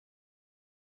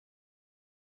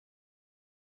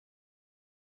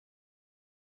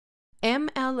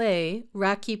MLA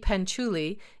Rakhi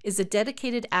Pancholi is a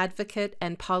dedicated advocate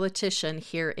and politician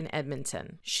here in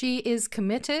Edmonton. She is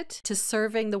committed to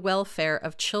serving the welfare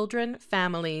of children,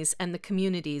 families, and the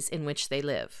communities in which they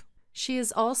live. She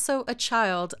is also a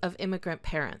child of immigrant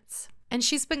parents, and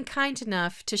she's been kind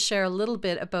enough to share a little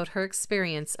bit about her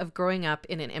experience of growing up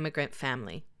in an immigrant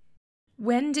family.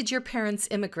 When did your parents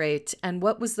immigrate, and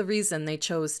what was the reason they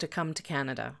chose to come to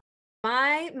Canada?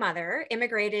 My mother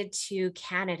immigrated to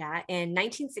Canada in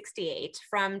 1968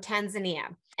 from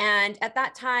Tanzania. And at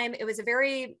that time, it was a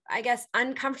very, I guess,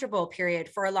 uncomfortable period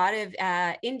for a lot of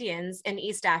Indians in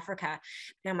East Africa.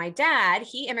 Now, my dad,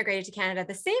 he immigrated to Canada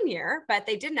the same year, but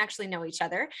they didn't actually know each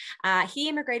other. He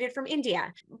immigrated from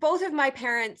India. Both of my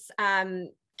parents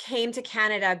came to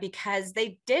Canada because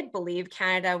they did believe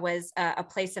Canada was a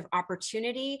place of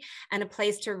opportunity and a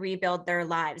place to rebuild their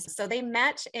lives. So they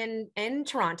met in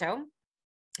Toronto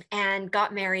and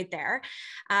got married there.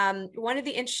 One of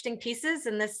the interesting pieces,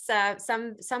 and this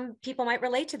some people might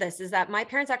relate to this, is that my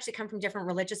parents actually come from different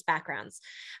religious backgrounds.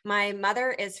 My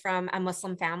mother is from a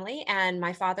Muslim family, and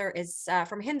my father is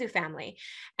from a Hindu family,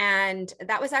 and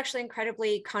that was actually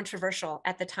incredibly controversial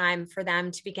at the time for them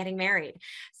to be getting married.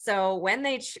 So when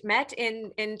they met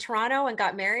in Toronto and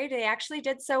got married, they actually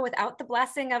did so without the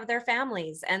blessing of their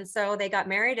families, and so they got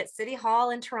married at City Hall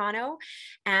in Toronto,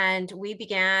 and we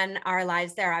began our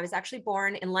lives there. I was actually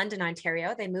born in London,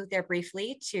 Ontario. They moved there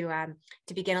briefly to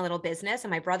begin a little business.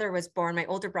 And my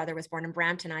older brother was born in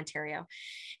Brampton, Ontario.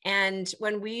 And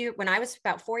when I was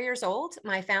about 4 years old,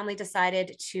 my family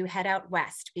decided to head out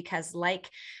west because, like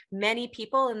many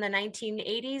people in the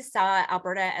 1980s, saw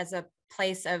Alberta as a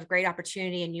place of great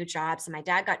opportunity and new jobs. And my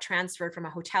dad got transferred from a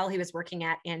hotel he was working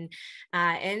at in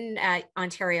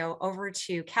Ontario over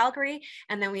to Calgary.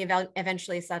 And then we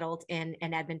eventually settled in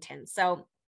Edmonton. So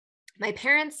my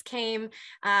parents came.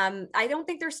 I don't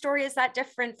think their story is that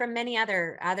different from many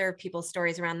other people's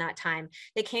stories around that time.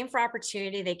 They came for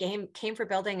opportunity. They came for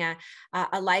building a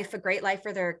great life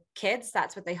for their kids.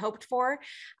 That's what they hoped for.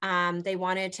 They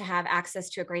wanted to have access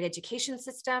to a great education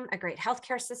system, a great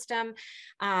healthcare system,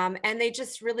 and they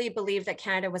just really believed that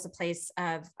Canada was a place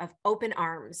of open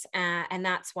arms, and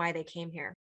that's why they came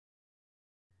here.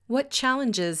 What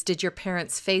challenges did your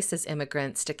parents face as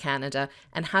immigrants to Canada,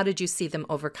 and how did you see them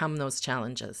overcome those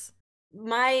challenges?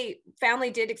 My family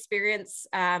did experience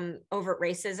overt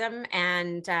racism,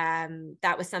 and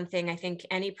that was something I think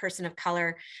any person of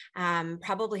color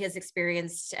probably has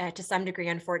experienced to some degree,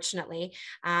 unfortunately.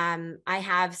 I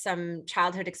have some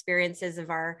childhood experiences of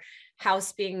our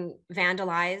house being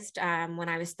vandalized when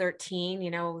I was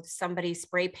 13. Somebody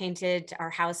spray painted our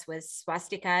house with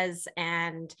swastikas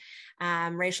and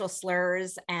racial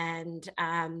slurs and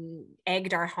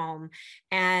egged our home.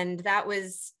 And that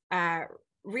was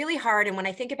really hard. And when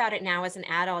I think about it now as an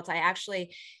adult,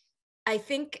 I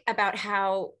think about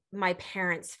how my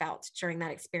parents felt during that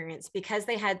experience, because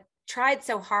they had tried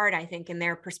so hard, I think, in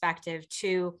their perspective,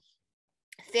 to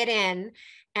fit in,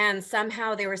 and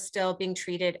somehow they were still being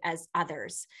treated as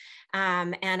others.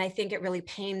 And I think it really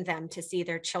pained them to see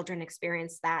their children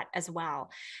experience that as well.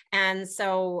 And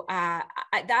so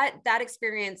that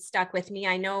experience stuck with me.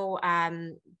 I know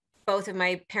both of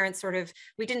my parents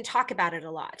we didn't talk about it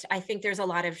a lot. I think there's a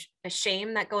lot of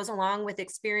shame that goes along with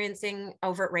experiencing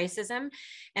overt racism.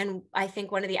 And I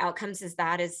think one of the outcomes is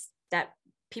that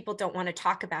people don't want to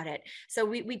talk about it. So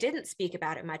we didn't speak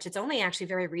about it much. It's only actually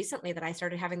very recently that I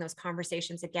started having those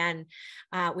conversations again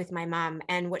with my mom.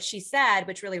 And what she said,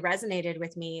 which really resonated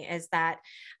with me, is that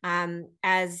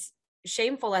as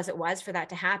shameful as it was for that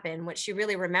to happen, what she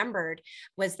really remembered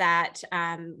was that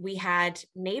we had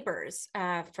neighbors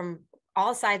from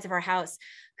all sides of our house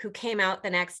who came out the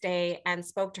next day and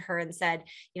spoke to her and said,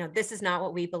 this is not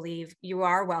what we believe. You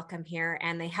are welcome here.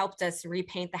 And they helped us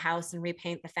repaint the house and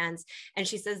repaint the fence. And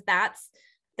she says that's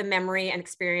the memory and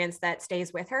experience that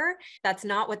stays with her. That's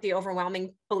not what the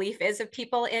overwhelming belief is of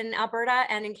people in Alberta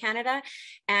and in Canada,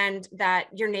 and that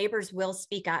your neighbors will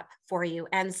speak up for you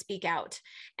and speak out.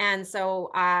 And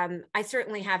so I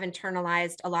certainly have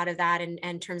internalized a lot of that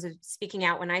in terms of speaking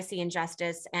out when I see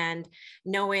injustice, and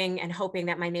knowing and hoping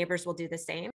that my neighbors will do the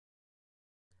same.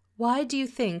 Why do you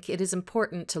think it is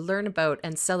important to learn about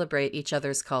and celebrate each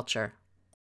other's culture?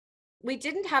 We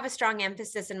didn't have a strong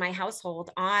emphasis in my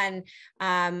household on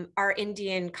our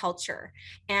Indian culture.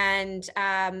 And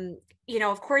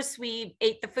of course, we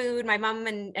ate the food. My mom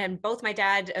and both my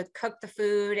dad cooked the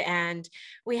food, and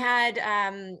we had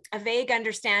a vague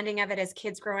understanding of it as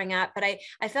kids growing up. But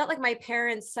I felt like my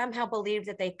parents somehow believed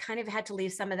that they kind of had to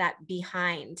leave some of that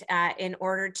behind in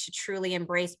order to truly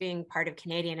embrace being part of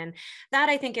Canadian. And that,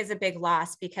 I think, is a big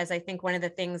loss, because I think one of the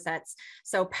things that's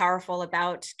so powerful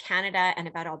about Canada and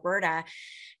about Alberta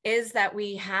is that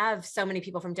we have so many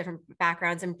people from different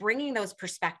backgrounds, and bringing those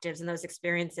perspectives and those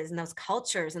experiences and those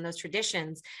cultures and those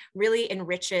traditions really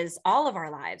enriches all of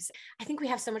our lives. I think we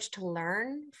have so much to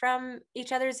learn from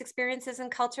each other's experiences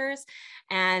and cultures.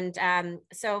 And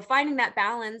so finding that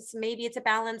balance, maybe it's a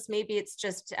balance, maybe it's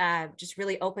just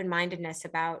really open-mindedness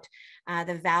about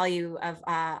the value of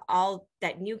all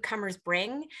that newcomers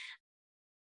bring.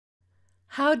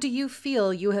 How do you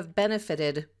feel you have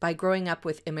benefited by growing up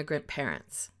with immigrant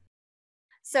parents?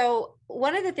 So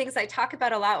one of the things I talk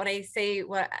about a lot when I say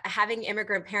what having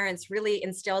immigrant parents really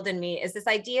instilled in me is this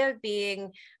idea of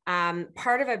being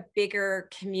part of a bigger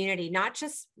community, not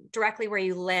just directly where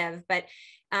you live, but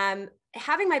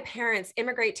having my parents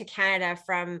immigrate to Canada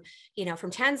from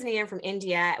Tanzania and from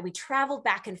India. We traveled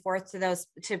back and forth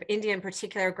to India in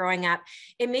particular growing up.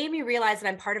 It made me realize that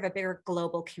I'm part of a bigger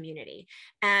global community.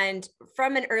 And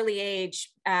from an early age,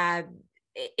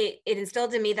 it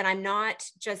instilled in me that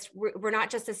we're not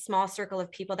just a small circle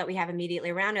of people that we have immediately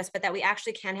around us, but that we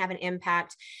actually can have an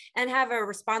impact and have a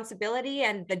responsibility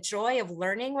and the joy of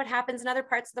learning what happens in other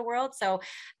parts of the world. So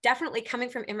definitely coming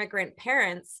from immigrant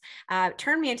parents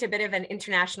turned me into a bit of an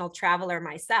international traveler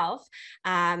myself.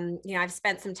 I've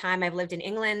spent some time, I've lived in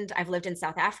England, I've lived in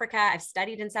South Africa, I've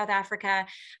studied in South Africa,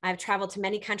 I've traveled to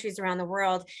many countries around the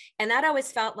world. And that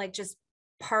always felt like just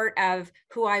part of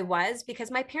who I was,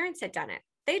 because my parents had done it.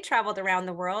 They traveled around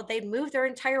the world. They'd moved their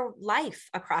entire life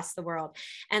across the world.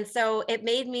 And so it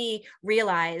made me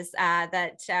realize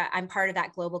that I'm part of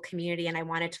that global community, and I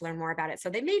wanted to learn more about it. So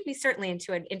they made me certainly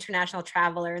into an international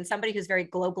traveler and somebody who's very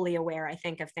globally aware, I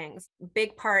think, of things.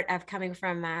 Big part of coming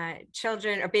from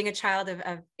children, or being a child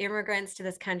of immigrants to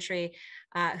this country,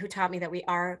 who taught me that we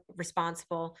are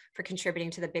responsible for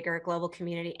contributing to the bigger global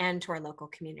community and to our local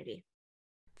community.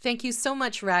 Thank you so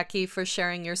much, Rakhi, for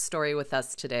sharing your story with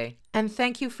us today. And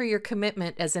thank you for your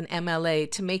commitment as an MLA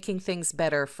to making things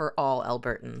better for all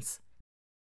Albertans.